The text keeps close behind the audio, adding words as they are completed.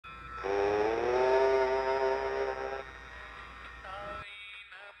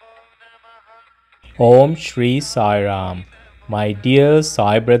Om Shri Sai Ram. My dear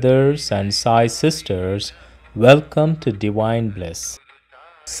Sai brothers and Sai sisters, welcome to Divine Bliss.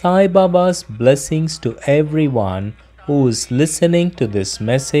 Sai Baba's blessings to everyone who is listening to this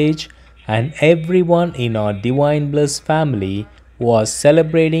message and everyone in our Divine Bliss family who are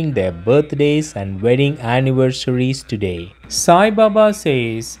celebrating their birthdays and wedding anniversaries today. Sai Baba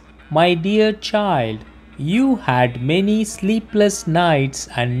says, "My dear child, you had many sleepless nights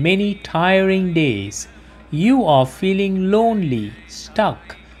and many tiring days. You are feeling lonely,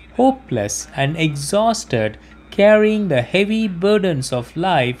 stuck, hopeless, and exhausted, carrying the heavy burdens of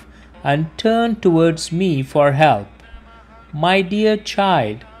life, and turn towards me for help. My dear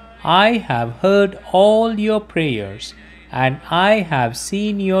child, I have heard all your prayers, and I have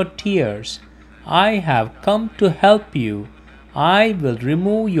seen your tears. I have come to help you. I will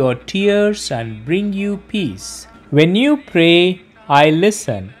remove your tears and bring you peace. When you pray, I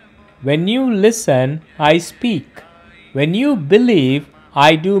listen. When you listen, I speak. When you believe,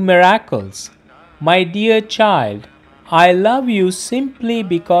 I do miracles. My dear child, I love you simply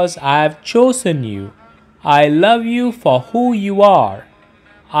because I have chosen you. I love you for who you are.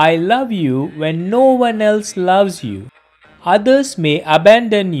 I love you when no one else loves you. Others may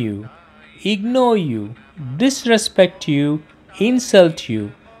abandon you, ignore you, disrespect you, insult you,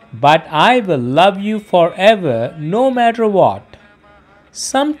 but I will love you forever no matter what.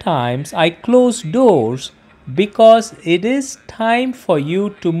 Sometimes I close doors because it is time for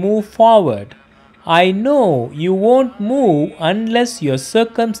you to move forward. I know you won't move unless your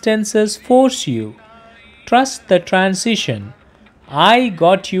circumstances force you. Trust the transition. I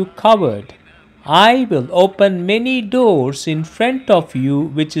got you covered. I will open many doors in front of you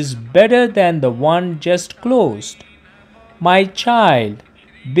which is better than the one just closed. My child,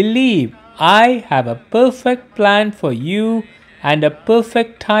 believe I have a perfect plan for you and a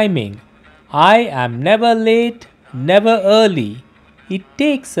perfect timing. I am never late, never early. It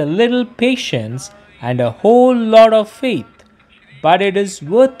takes a little patience and a whole lot of faith, but it is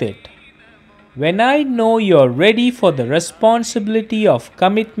worth it. When I know you're ready for the responsibility of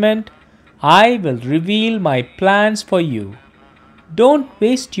commitment, I will reveal my plans for you. Don't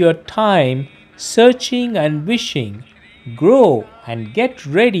waste your time searching and wishing. Grow and get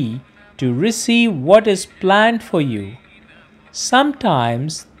ready to receive what is planned for you.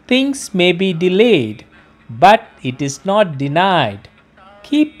 Sometimes things may be delayed, but it is not denied.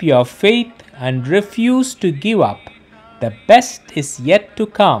 Keep your faith and refuse to give up. The best is yet to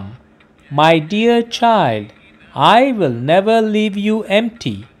come. My dear child, I will never leave you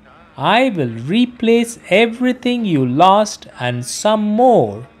empty. I will replace everything you lost and some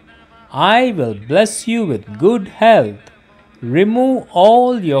more. I will bless you with good health, remove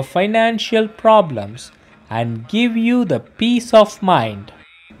all your financial problems, and give you the peace of mind.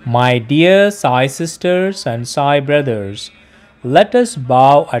 My dear Sai sisters and Sai brothers, let us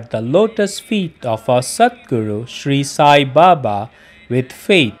bow at the lotus feet of our Satguru Sri Sai Baba with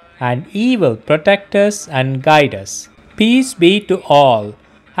faith, and He will protect us and guide us. Peace be to all.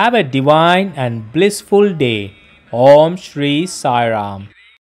 Have a divine and blissful day. Om Shri Sai Ram.